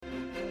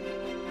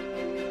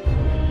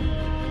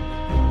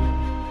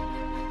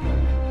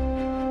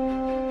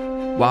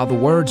While the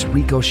words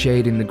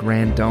ricocheted in the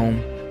grand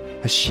dome,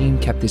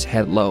 Hashim kept his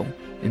head low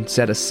and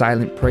said a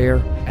silent prayer,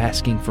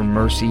 asking for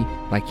mercy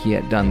like he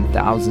had done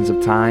thousands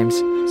of times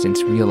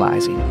since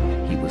realizing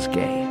he was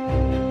gay.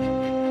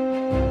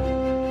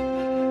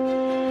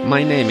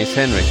 My name is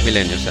Henrik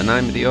Vilenius and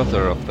I'm the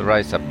author of the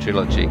Rise Up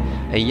Trilogy,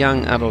 a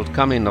young adult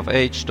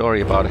coming-of-age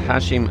story about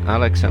Hashim,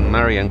 Alex and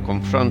Maryam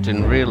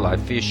confronting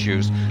real-life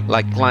issues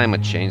like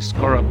climate change,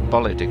 corrupt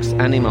politics,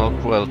 animal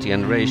cruelty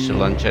and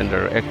racial and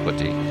gender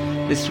equity.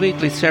 This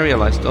weekly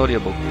serialized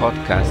audiobook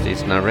podcast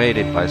is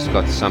narrated by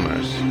Scott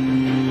Summers.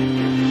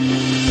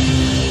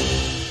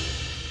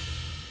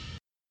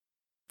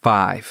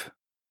 5.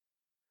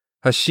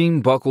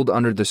 Hashim buckled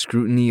under the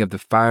scrutiny of the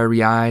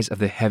fiery eyes of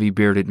the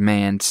heavy-bearded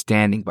man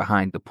standing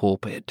behind the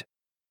pulpit.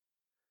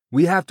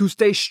 We have to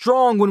stay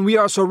strong when we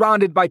are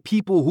surrounded by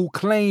people who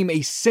claim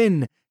a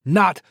sin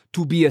not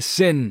to be a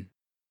sin,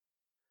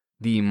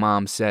 the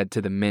Imam said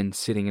to the men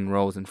sitting in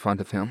rows in front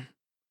of him.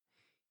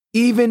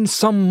 Even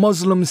some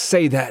Muslims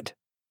say that.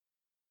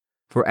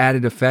 For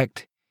added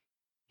effect,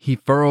 he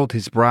furrowed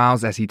his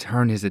brows as he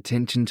turned his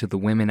attention to the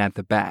women at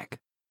the back.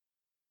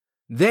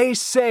 They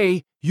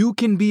say you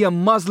can be a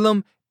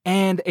Muslim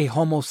and a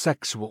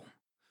homosexual.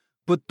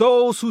 But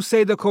those who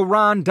say the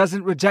Quran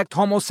doesn't reject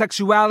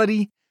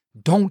homosexuality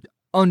don't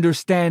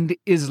understand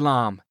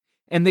Islam,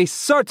 and they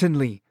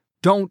certainly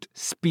don't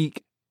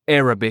speak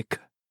Arabic.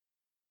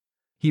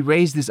 He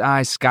raised his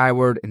eyes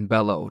skyward and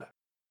bellowed.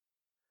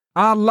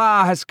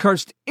 Allah has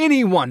cursed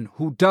anyone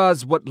who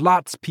does what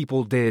Lot's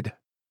people did.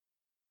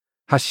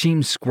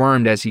 Hashim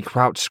squirmed as he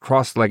crouched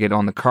cross-legged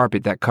on the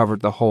carpet that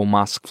covered the whole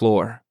mosque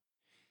floor.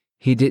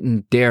 He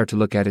didn't dare to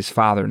look at his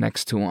father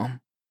next to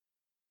him.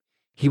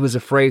 He was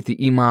afraid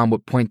the Imam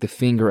would point the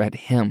finger at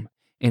him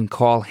and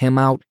call him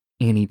out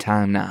any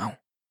time now.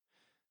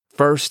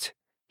 First,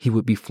 he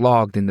would be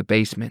flogged in the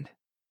basement.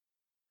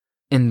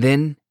 And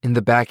then, in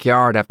the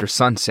backyard after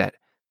sunset,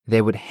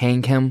 they would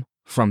hang him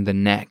from the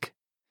neck.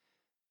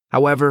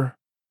 However,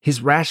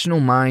 his rational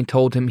mind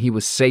told him he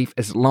was safe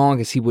as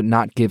long as he would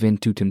not give in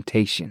to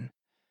temptation.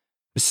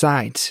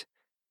 Besides,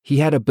 he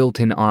had a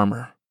built-in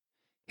armor.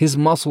 His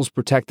muscles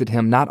protected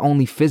him not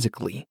only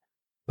physically,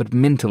 but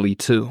mentally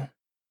too.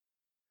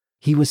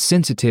 He was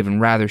sensitive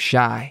and rather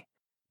shy,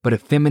 but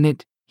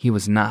effeminate he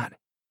was not.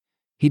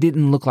 He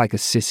didn't look like a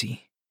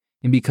sissy,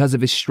 and because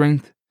of his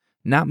strength,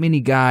 not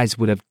many guys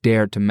would have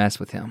dared to mess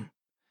with him.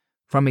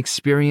 From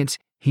experience,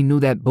 he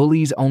knew that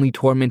bullies only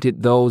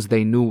tormented those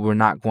they knew were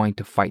not going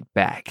to fight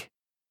back.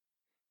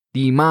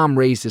 The Imam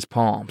raised his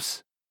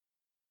palms.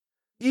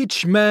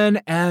 Each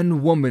man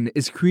and woman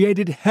is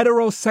created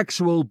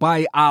heterosexual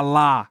by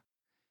Allah.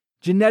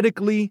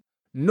 Genetically,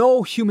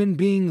 no human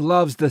being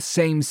loves the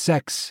same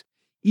sex,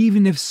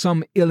 even if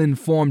some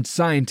ill-informed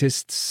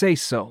scientists say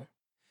so.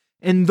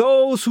 And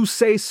those who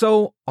say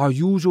so are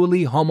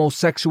usually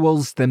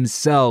homosexuals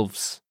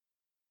themselves.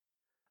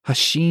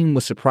 Hashim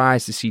was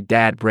surprised to see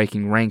Dad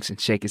breaking ranks and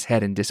shake his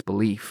head in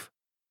disbelief.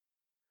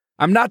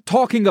 I'm not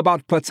talking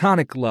about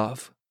platonic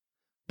love,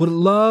 but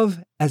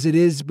love as it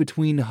is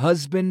between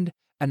husband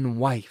and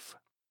wife.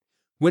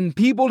 When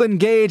people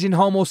engage in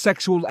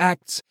homosexual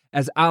acts,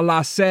 as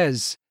Allah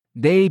says,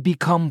 they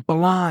become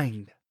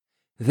blind.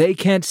 They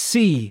can't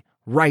see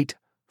right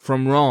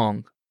from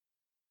wrong.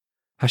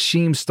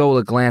 Hashim stole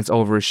a glance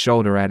over his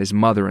shoulder at his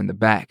mother in the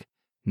back,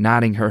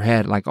 nodding her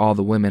head like all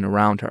the women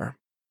around her.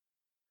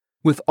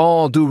 With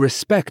all due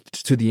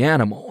respect to the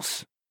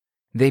animals,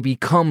 they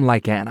become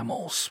like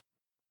animals.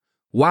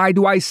 Why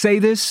do I say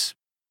this?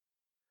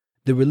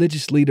 The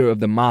religious leader of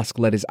the mosque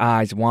let his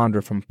eyes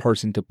wander from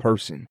person to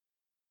person,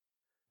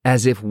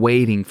 as if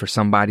waiting for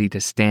somebody to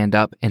stand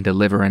up and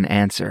deliver an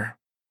answer.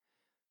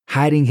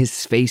 Hiding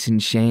his face in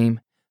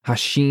shame,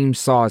 Hashim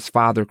saw his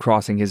father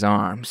crossing his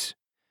arms.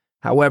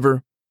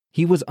 However,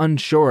 he was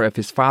unsure if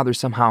his father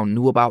somehow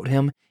knew about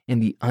him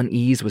and the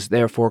unease was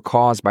therefore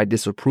caused by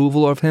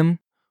disapproval of him,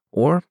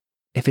 or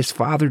if his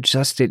father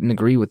just didn't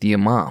agree with the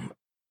Imam.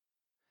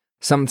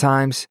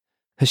 Sometimes,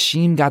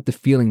 Hashim got the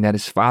feeling that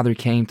his father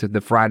came to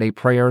the Friday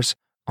prayers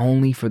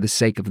only for the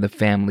sake of the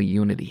family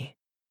unity.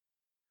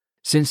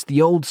 Since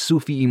the old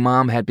Sufi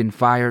Imam had been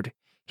fired,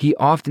 he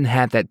often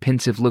had that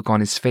pensive look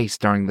on his face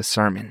during the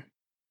sermon.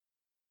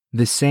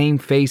 The same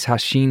face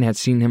Hashim had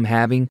seen him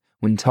having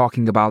when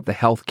talking about the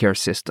healthcare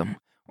system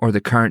or the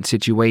current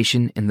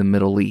situation in the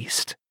Middle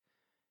East.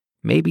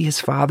 Maybe his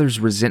father's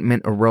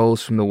resentment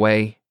arose from the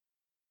way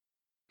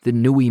the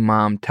new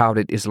Imam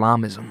touted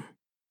Islamism,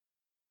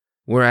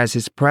 whereas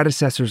his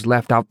predecessors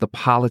left out the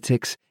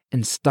politics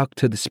and stuck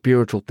to the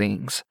spiritual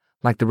things,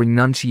 like the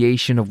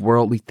renunciation of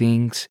worldly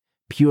things,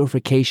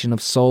 purification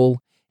of soul,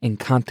 and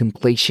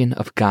contemplation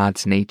of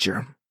God's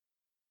nature.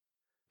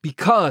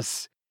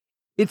 Because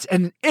it's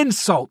an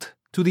insult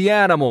to the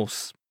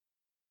animals,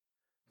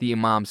 the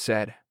Imam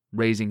said,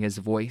 raising his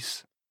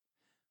voice.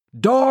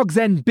 Dogs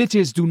and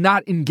bitches do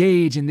not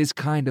engage in this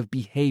kind of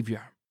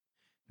behavior.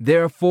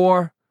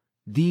 Therefore,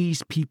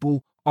 these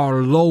people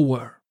are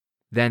lower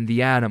than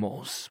the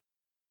animals.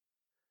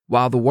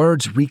 While the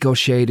words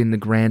ricocheted in the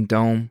grand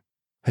dome,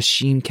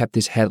 Hashim kept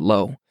his head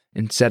low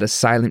and said a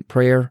silent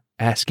prayer,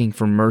 asking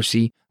for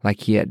mercy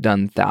like he had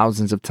done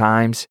thousands of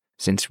times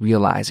since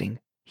realizing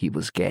he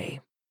was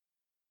gay.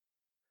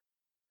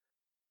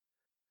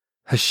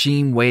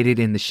 Hashim waited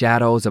in the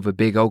shadows of a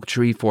big oak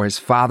tree for his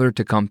father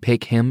to come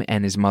pick him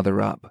and his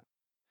mother up.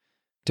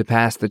 To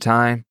pass the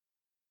time,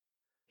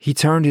 he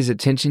turned his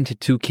attention to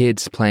two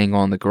kids playing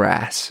on the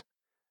grass.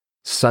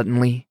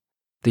 Suddenly,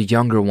 the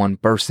younger one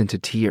burst into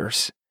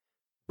tears.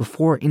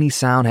 Before any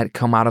sound had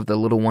come out of the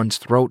little one's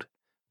throat,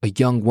 a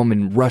young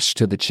woman rushed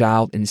to the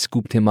child and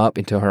scooped him up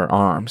into her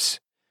arms.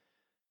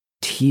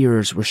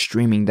 Tears were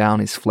streaming down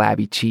his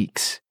flabby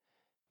cheeks.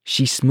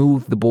 She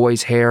smoothed the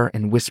boy's hair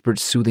and whispered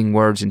soothing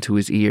words into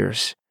his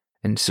ears,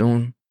 and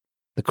soon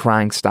the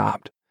crying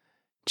stopped,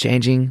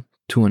 changing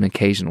to an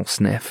occasional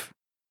sniff.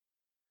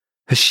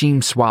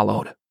 Hashim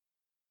swallowed.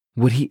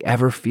 Would he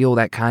ever feel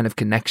that kind of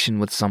connection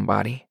with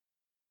somebody?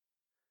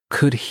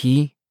 Could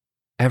he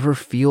ever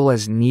feel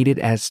as needed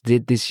as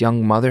did this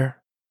young mother?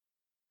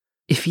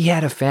 If he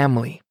had a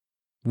family,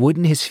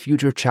 wouldn't his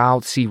future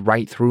child see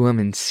right through him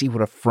and see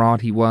what a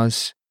fraud he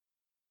was?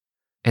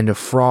 And a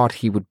fraud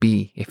he would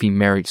be if he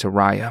married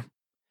Soraya.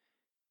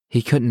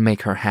 He couldn't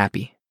make her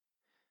happy.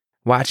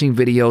 Watching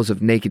videos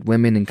of naked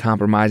women in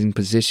compromising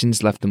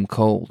positions left him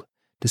cold,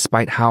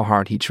 despite how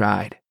hard he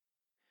tried.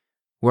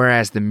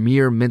 Whereas the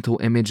mere mental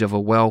image of a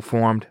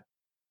well-formed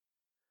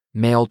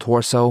male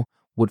torso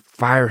would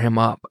fire him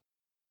up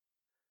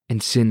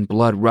and send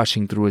blood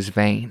rushing through his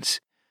veins,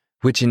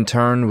 which in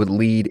turn would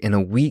lead in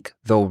a weak,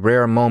 though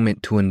rare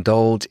moment to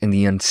indulge in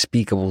the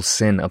unspeakable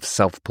sin of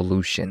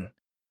self-pollution.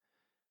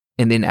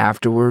 And then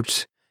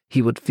afterwards,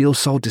 he would feel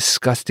so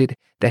disgusted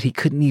that he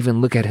couldn't even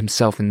look at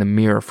himself in the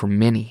mirror for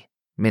many,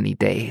 many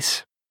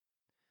days.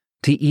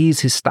 To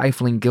ease his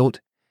stifling guilt,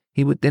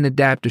 he would then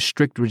adapt a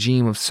strict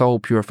regime of soul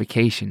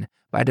purification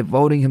by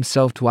devoting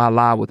himself to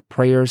Allah with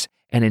prayers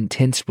and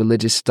intense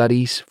religious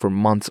studies for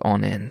months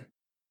on end.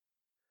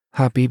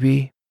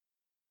 Habibi,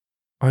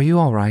 are you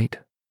all right?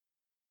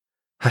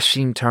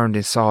 Hashim turned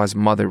and saw his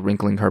mother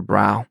wrinkling her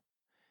brow.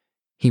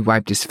 He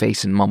wiped his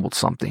face and mumbled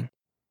something.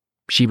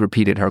 She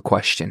repeated her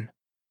question.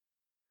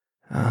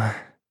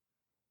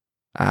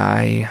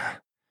 I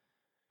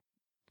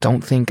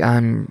don't think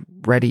I'm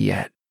ready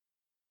yet.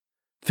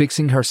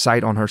 Fixing her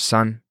sight on her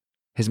son,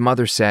 his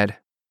mother said,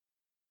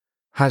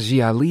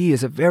 Haji Ali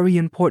is a very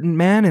important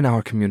man in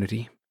our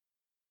community.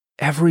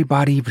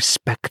 Everybody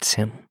respects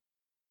him.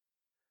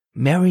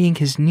 Marrying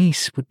his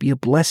niece would be a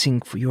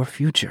blessing for your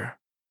future.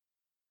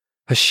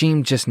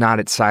 Hashim just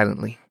nodded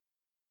silently.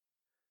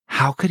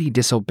 How could he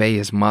disobey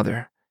his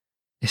mother,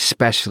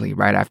 especially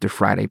right after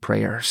Friday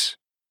prayers?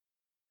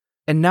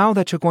 And now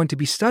that you're going to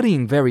be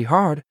studying very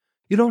hard,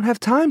 you don't have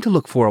time to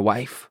look for a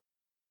wife.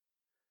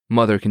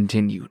 Mother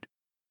continued,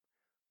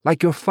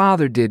 like your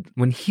father did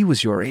when he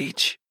was your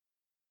age.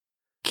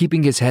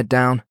 Keeping his head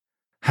down,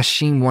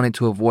 Hashim wanted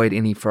to avoid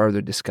any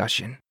further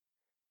discussion.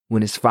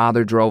 When his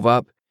father drove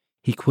up,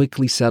 he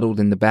quickly settled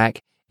in the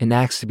back and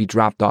asked to be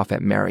dropped off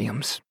at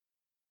Maryam's.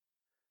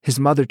 His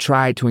mother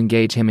tried to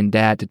engage him and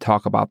Dad to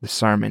talk about the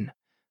sermon,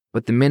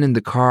 but the men in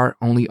the car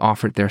only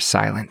offered their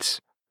silence,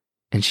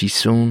 and she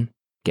soon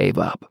gave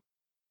up.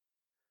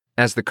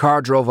 As the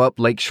car drove up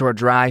Lakeshore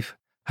Drive,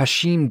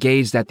 Hashim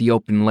gazed at the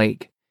open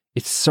lake,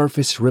 its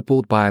surface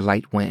rippled by a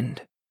light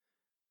wind.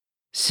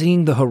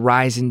 Seeing the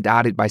horizon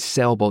dotted by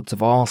sailboats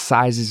of all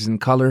sizes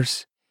and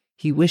colors,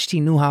 he wished he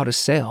knew how to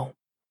sail,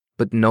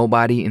 but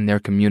nobody in their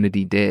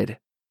community did.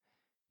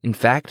 In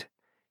fact,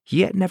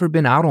 he had never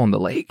been out on the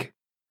lake.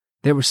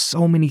 There were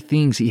so many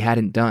things he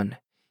hadn't done,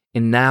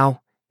 and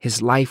now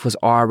his life was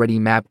already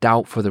mapped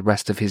out for the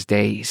rest of his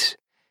days,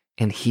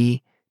 and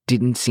he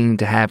didn't seem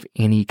to have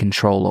any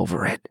control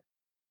over it.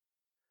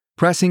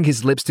 Pressing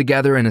his lips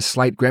together in a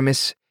slight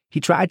grimace, he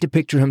tried to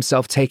picture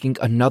himself taking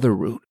another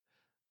route,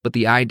 but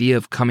the idea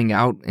of coming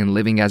out and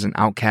living as an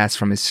outcast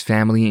from his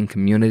family and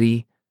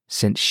community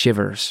sent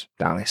shivers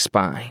down his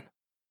spine.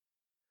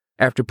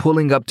 After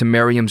pulling up to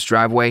Maryam's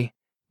driveway,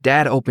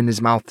 Dad opened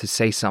his mouth to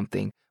say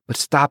something, but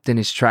stopped in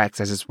his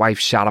tracks as his wife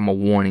shot him a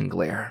warning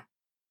glare.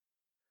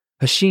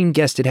 Hashim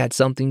guessed it had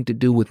something to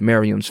do with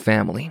Maryam's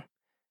family.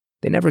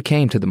 They never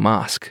came to the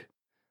mosque.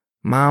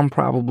 Mom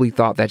probably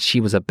thought that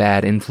she was a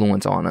bad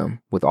influence on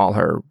him with all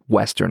her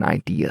Western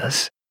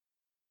ideas.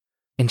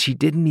 And she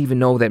didn't even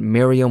know that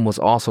Maryam was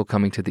also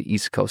coming to the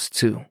East Coast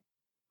too,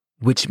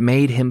 which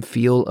made him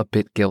feel a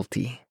bit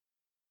guilty.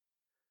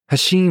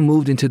 Hashim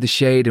moved into the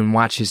shade and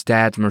watched his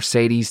dad's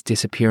Mercedes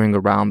disappearing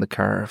around the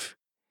curve.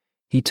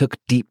 He took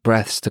deep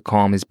breaths to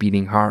calm his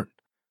beating heart,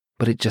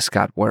 but it just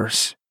got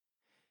worse.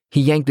 He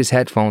yanked his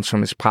headphones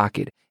from his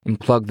pocket and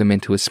plugged them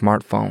into his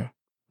smartphone,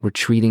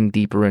 retreating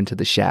deeper into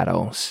the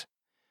shadows.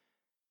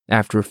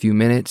 After a few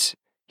minutes,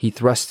 he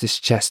thrust his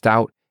chest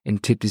out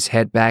and tipped his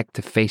head back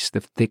to face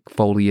the thick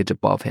foliage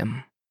above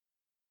him.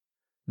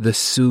 The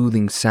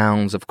soothing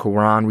sounds of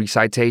Quran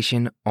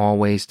recitation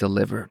always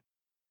delivered.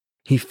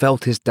 He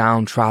felt his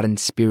downtrodden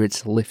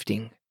spirits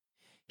lifting.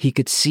 He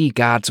could see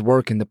God's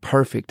work in the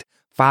perfect,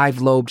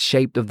 five-lobed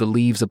shape of the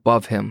leaves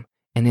above him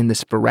and in the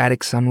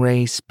sporadic sun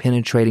rays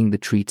penetrating the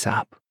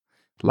treetop,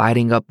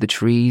 lighting up the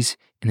trees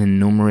in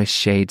numerous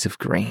shades of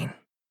green.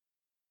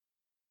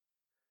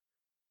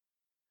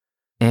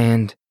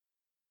 And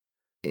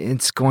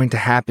it's going to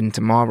happen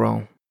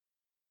tomorrow,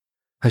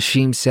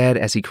 Hashim said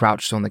as he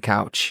crouched on the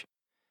couch.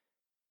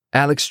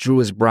 Alex drew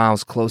his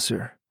brows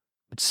closer,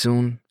 but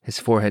soon his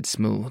forehead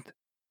smoothed.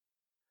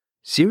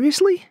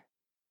 Seriously?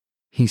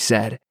 He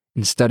said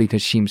and studied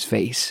Hashim's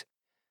face.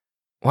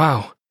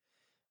 Wow.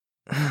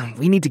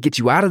 We need to get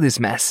you out of this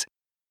mess.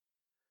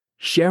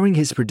 Sharing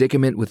his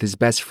predicament with his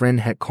best friend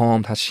had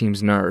calmed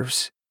Hashim's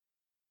nerves.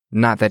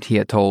 Not that he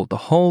had told the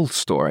whole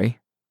story,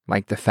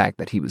 like the fact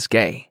that he was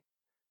gay.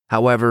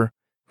 However,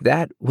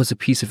 that was a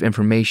piece of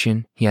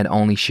information he had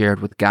only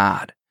shared with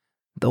God,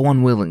 though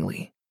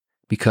unwillingly,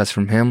 because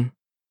from him,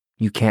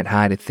 you can't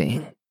hide a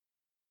thing.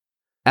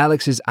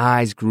 Alex's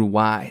eyes grew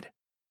wide.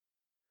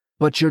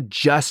 But you're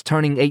just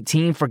turning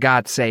 18, for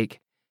God's sake.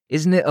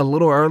 Isn't it a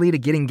little early to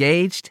get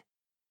engaged?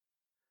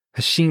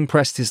 Hashim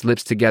pressed his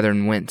lips together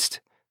and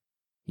winced.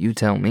 You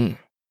tell me.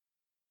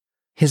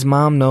 His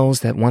mom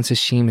knows that once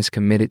Hashim is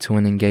committed to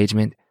an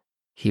engagement,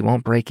 he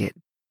won't break it,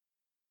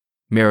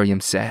 Maryam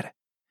said.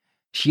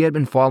 She had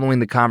been following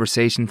the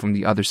conversation from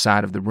the other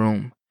side of the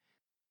room,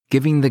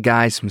 giving the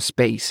guys some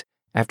space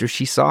after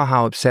she saw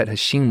how upset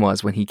Hashim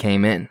was when he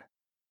came in.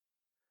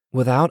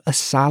 Without a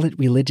solid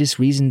religious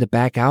reason to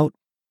back out,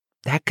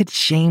 that could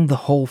shame the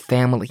whole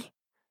family,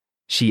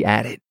 she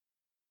added.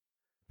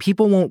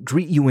 People won't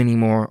greet you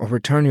anymore or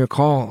return your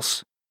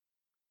calls.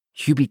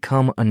 You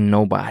become a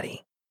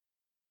nobody.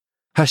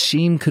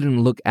 Hashim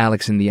couldn't look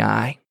Alex in the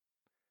eye.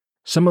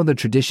 Some of the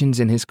traditions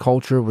in his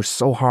culture were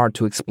so hard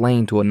to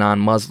explain to a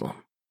non-Muslim.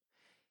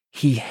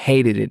 He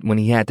hated it when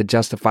he had to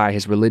justify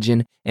his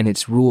religion and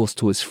its rules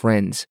to his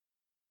friends,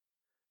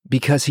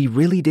 because he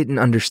really didn't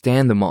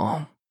understand them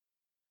all.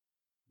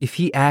 If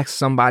he asked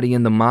somebody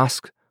in the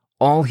mosque,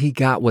 all he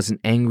got was an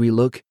angry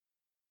look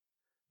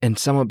and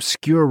some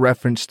obscure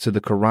reference to the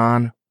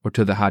Quran or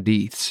to the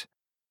Hadiths,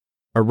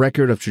 a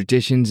record of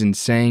traditions and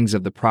sayings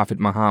of the Prophet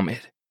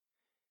Muhammad.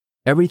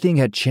 Everything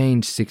had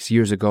changed 6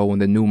 years ago when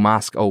the new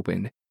mosque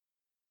opened,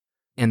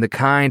 and the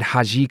kind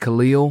Haji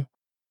Khalil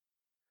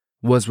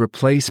was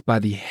replaced by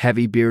the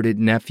heavy-bearded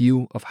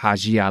nephew of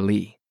Haji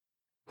Ali,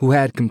 who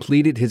had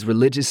completed his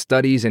religious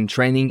studies and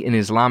training in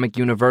Islamic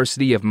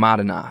University of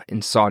Madinah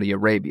in Saudi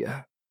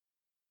Arabia.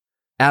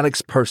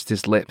 Alex pursed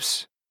his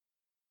lips.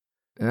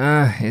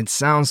 It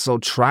sounds so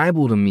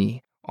tribal to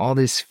me, all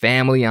this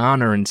family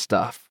honor and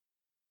stuff.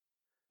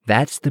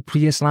 That's the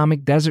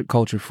pre-Islamic desert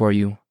culture for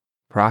you.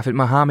 Prophet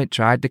Muhammad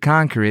tried to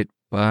conquer it,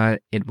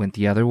 but it went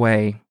the other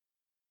way,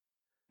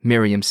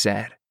 Maryam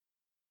said.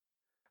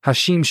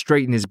 Hashim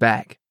straightened his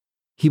back.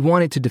 He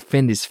wanted to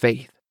defend his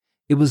faith.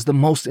 It was the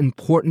most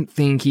important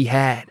thing he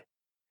had.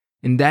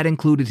 And that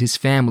included his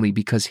family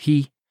because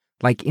he,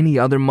 like any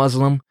other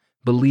Muslim,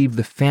 believed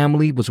the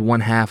family was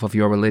one half of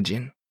your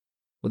religion.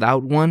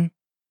 Without one,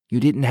 you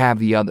didn't have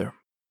the other.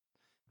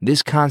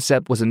 This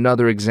concept was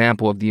another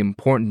example of the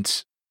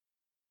importance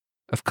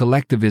of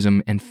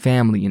collectivism and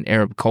family in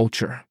Arab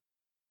culture.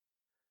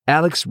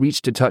 Alex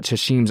reached to touch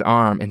Hashim's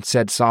arm and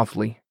said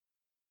softly,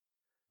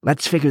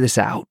 Let's figure this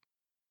out.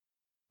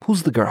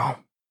 Who's the girl?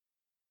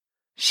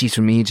 She's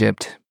from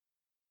Egypt.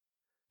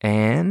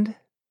 And?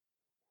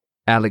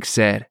 Alex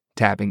said,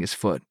 tapping his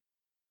foot.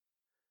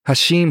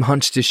 Hashim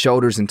hunched his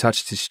shoulders and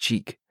touched his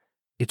cheek.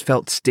 It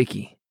felt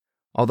sticky,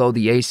 although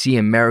the AC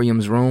in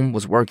Maryam's room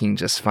was working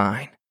just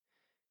fine.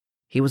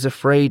 He was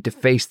afraid to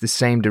face the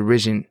same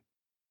derision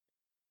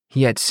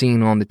he had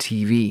seen on the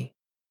TV,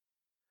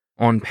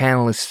 on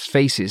panelists'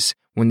 faces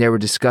when they were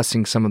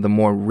discussing some of the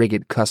more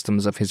rigid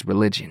customs of his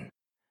religion.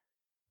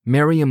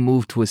 Maryam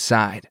moved to his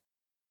side.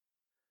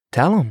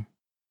 Tell him.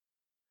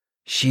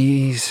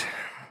 She's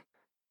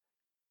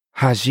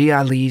Haji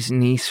Ali's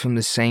niece from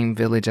the same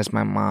village as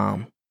my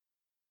mom,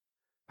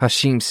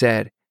 Hashim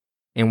said,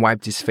 and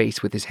wiped his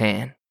face with his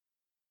hand.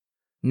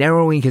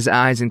 Narrowing his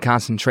eyes in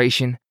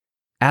concentration,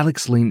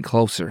 Alex leaned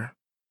closer.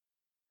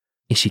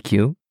 Is she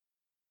cute?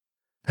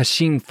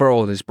 Hashim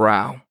furrowed his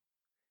brow.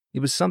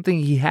 It was something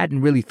he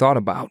hadn't really thought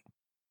about.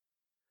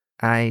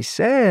 I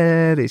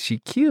said, is she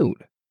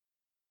cute?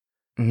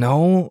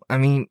 No,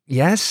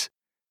 yes,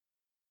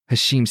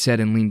 Hashim said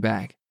and leaned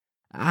back.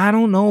 I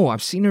don't know,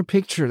 I've seen her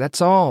picture,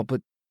 that's all,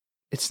 but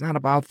it's not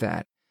about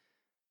that.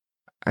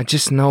 I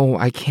just know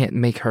I can't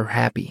make her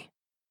happy.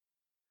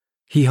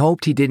 He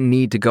hoped he didn't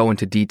need to go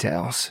into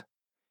details.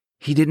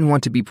 He didn't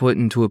want to be put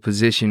into a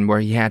position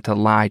where he had to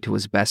lie to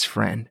his best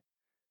friend.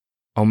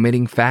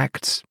 Omitting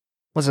facts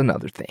was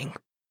another thing.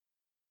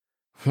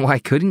 Why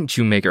couldn't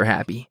you make her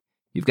happy?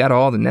 You've got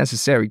all the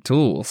necessary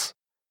tools,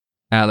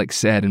 Alex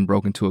said and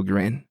broke into a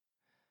grin.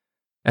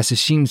 As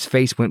Hashim's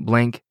face went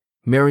blank,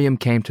 Maryam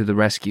came to the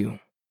rescue.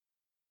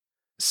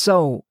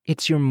 So,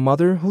 it's your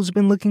mother who's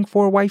been looking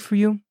for a wife for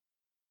you?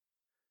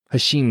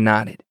 Hashim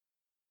nodded.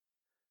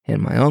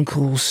 And my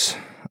uncles,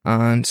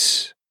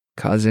 aunts,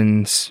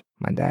 cousins,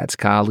 my dad's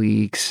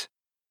colleagues.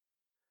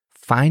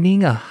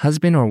 Finding a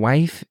husband or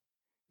wife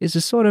is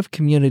a sort of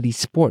community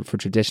sport for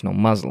traditional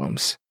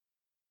Muslims.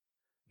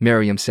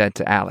 Maryam said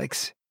to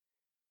Alex,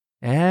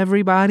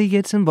 "Everybody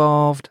gets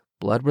involved,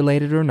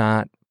 blood-related or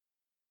not."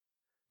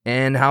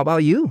 "And how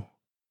about you?"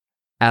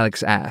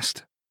 Alex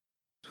asked.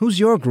 "Who's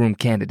your groom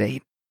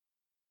candidate?"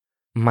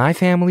 "My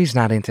family's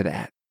not into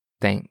that,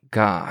 thank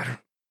God,"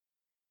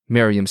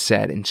 Maryam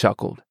said and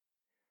chuckled.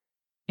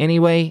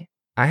 "Anyway,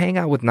 I hang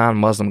out with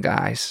non-Muslim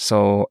guys,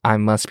 so I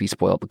must be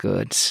spoiled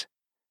goods."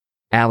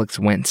 Alex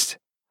winced.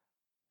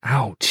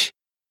 Ouch.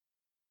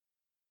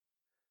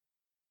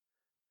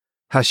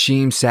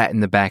 Hashim sat in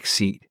the back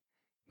seat,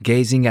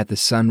 gazing at the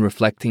sun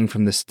reflecting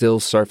from the still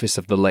surface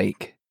of the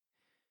lake.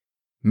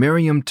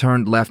 Maryam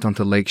turned left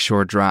onto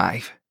Lakeshore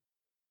Drive.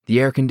 The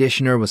air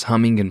conditioner was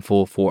humming in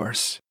full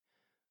force.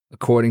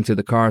 According to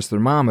the car's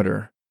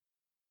thermometer,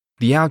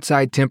 the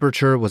outside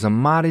temperature was a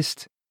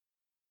modest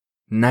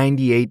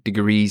 98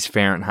 degrees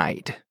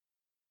Fahrenheit.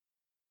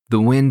 The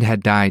wind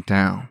had died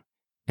down,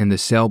 and the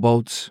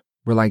sailboats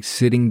were like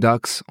sitting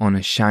ducks on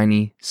a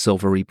shiny,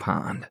 silvery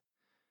pond.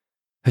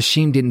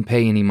 Hashim didn't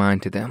pay any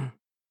mind to them.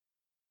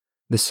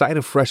 The sight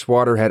of fresh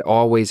water had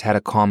always had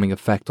a calming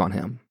effect on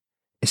him,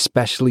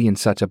 especially in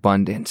such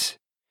abundance.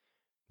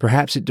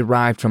 Perhaps it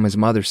derived from his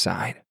mother's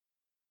side.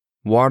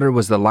 Water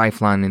was the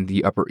lifeline in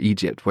the Upper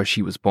Egypt where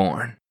she was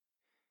born.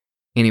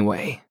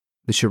 Anyway,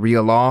 the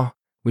Sharia law,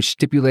 which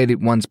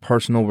stipulated one's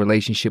personal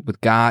relationship with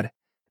God,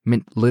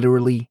 meant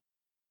literally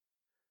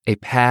a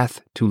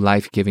path to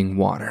life-giving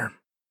water.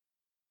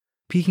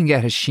 Peeking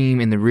at Hashim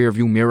in the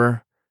rearview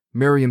mirror,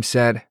 Maryam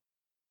said,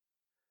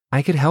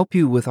 "I could help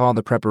you with all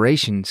the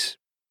preparations,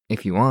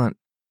 if you want."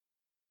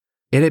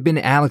 It had been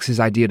Alex's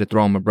idea to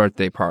throw him a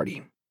birthday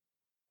party.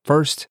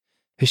 First,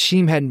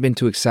 Hashim hadn't been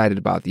too excited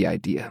about the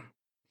idea.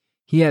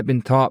 He had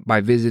been taught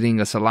by visiting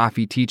a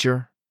Salafi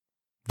teacher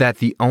that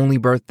the only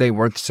birthday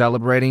worth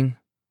celebrating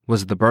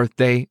was the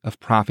birthday of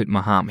Prophet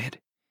Muhammad,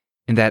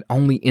 and that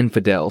only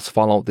infidels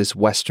followed this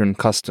Western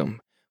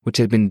custom, which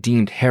had been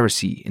deemed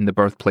heresy in the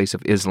birthplace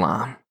of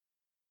Islam.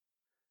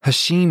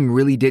 Hashim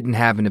really didn't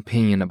have an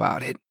opinion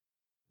about it,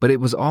 but it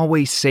was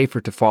always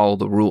safer to follow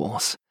the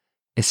rules,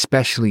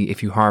 especially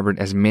if you harbored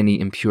as many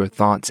impure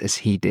thoughts as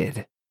he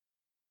did.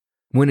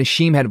 When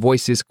Hashim had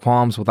voiced his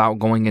qualms without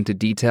going into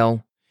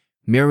detail,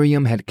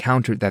 Maryam had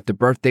countered that the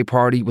birthday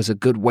party was a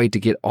good way to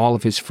get all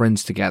of his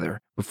friends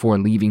together before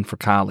leaving for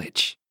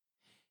college.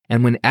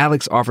 And when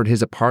Alex offered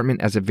his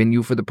apartment as a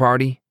venue for the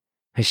party,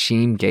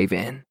 Hashim gave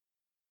in.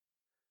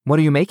 "What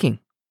are you making?"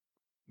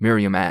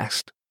 Maryam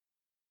asked.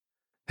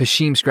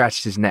 Hashim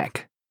scratched his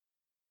neck.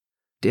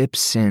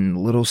 "Dips and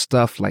little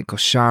stuff like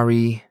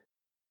koshari,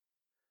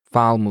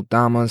 fal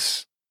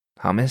mudamas,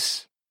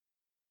 hummus."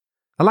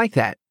 "I like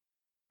that.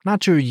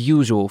 Not your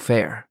usual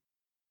fare,"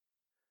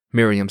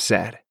 Maryam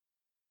said.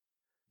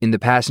 In the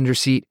passenger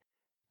seat,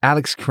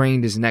 Alex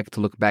craned his neck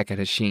to look back at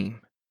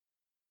Hashim.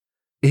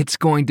 "It's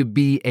going to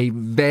be a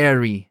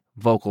very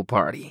vocal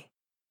party."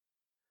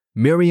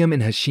 Maryam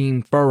and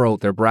Hashim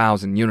furrowed their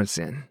brows in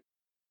unison.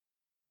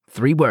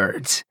 3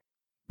 words: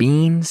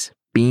 beans,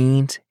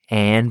 beans,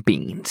 and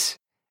beans,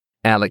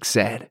 Alex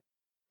said.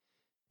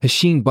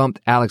 Hashim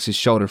bumped Alex's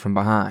shoulder from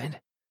behind.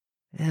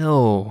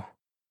 "Ew."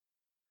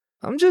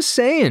 "I'm just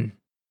saying,"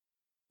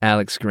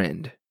 Alex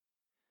grinned.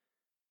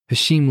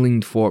 Hashim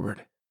leaned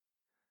forward.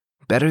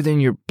 "Better than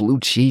your blue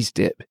cheese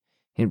dip.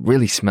 It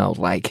really smelled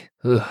like,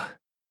 ugh."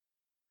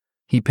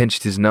 He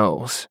pinched his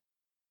nose.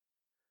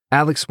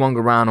 Alex swung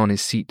around on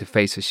his seat to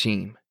face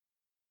Hashim.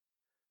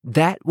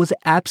 "That was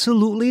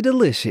absolutely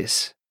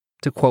delicious,"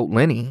 to quote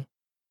Lenny.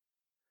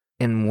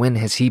 "And when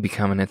has he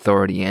become an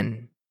authority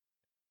in?"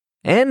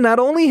 "And not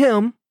only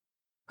him,"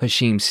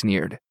 Hashim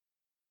sneered.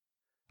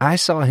 "I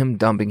saw him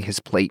dumping his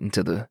plate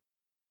into the..."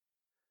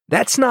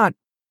 "That's not..."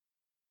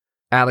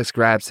 Alex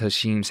grabbed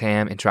Hashim's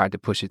ham and tried to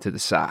push it to the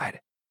side.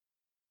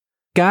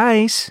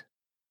 "Guys,"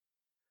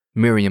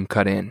 Maryam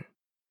cut in.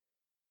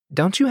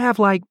 "Don't you have,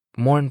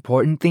 more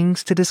important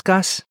things to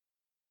discuss?"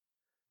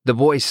 The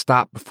boys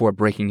stopped before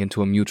breaking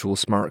into a mutual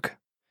smirk.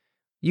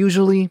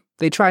 Usually,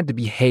 they tried to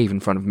behave in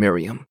front of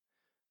Maryam.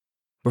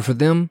 But for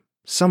them,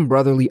 some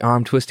brotherly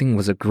arm twisting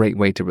was a great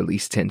way to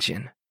release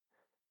tension.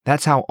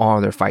 That's how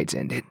all their fights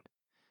ended.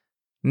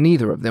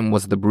 Neither of them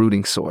was the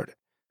brooding sort,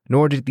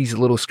 nor did these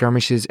little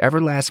skirmishes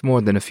ever last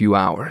more than a few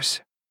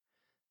hours.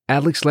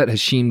 Alex let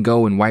Hashim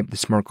go and wiped the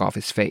smirk off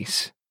his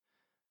face.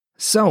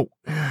 "So,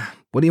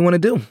 what do you want to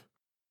do?"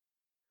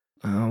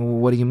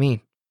 What do you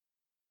mean?"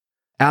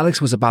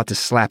 Alex was about to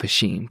slap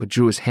Hashim, but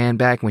drew his hand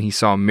back when he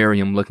saw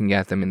Maryam looking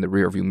at them in the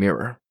rearview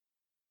mirror.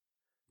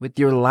 "With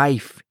your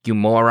life, you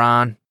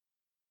moron."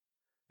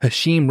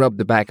 Hashim rubbed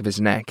the back of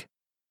his neck.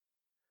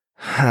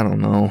 "I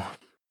don't know.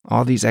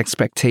 All these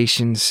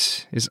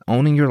expectations. Is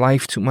owning your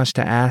life too much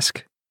to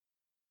ask?"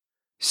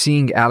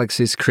 Seeing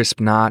Alex's crisp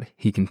nod,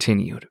 he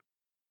continued.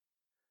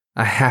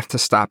 "I have to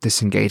stop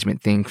this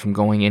engagement thing from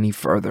going any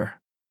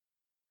further."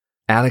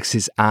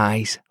 Alex's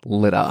eyes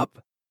lit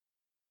up.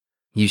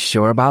 "You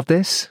sure about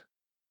this?"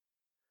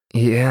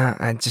 "Yeah,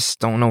 I just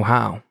don't know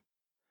how."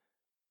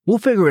 "We'll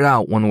figure it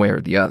out one way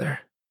or the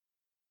other."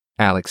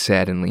 Alex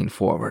said and leaned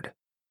forward.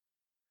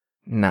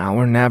 Now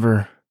or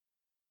never.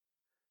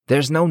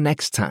 There's no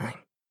next time.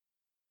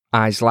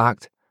 Eyes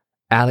locked,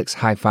 Alex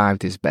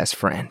high-fived his best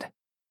friend.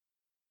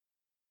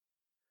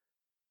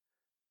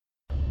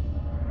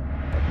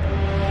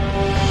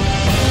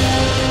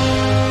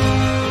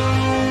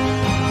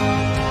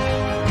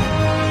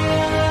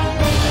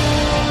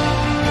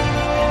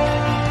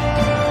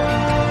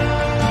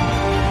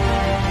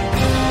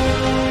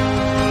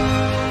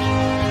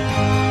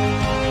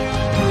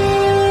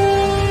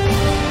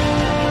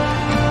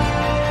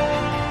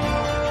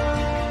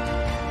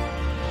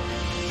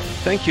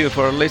 Thank you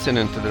for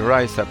listening to the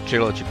Rise Up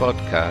Trilogy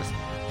podcast.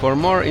 For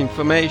more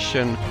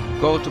information,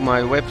 go to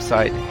my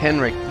website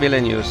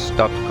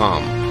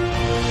henrikvilenius.com.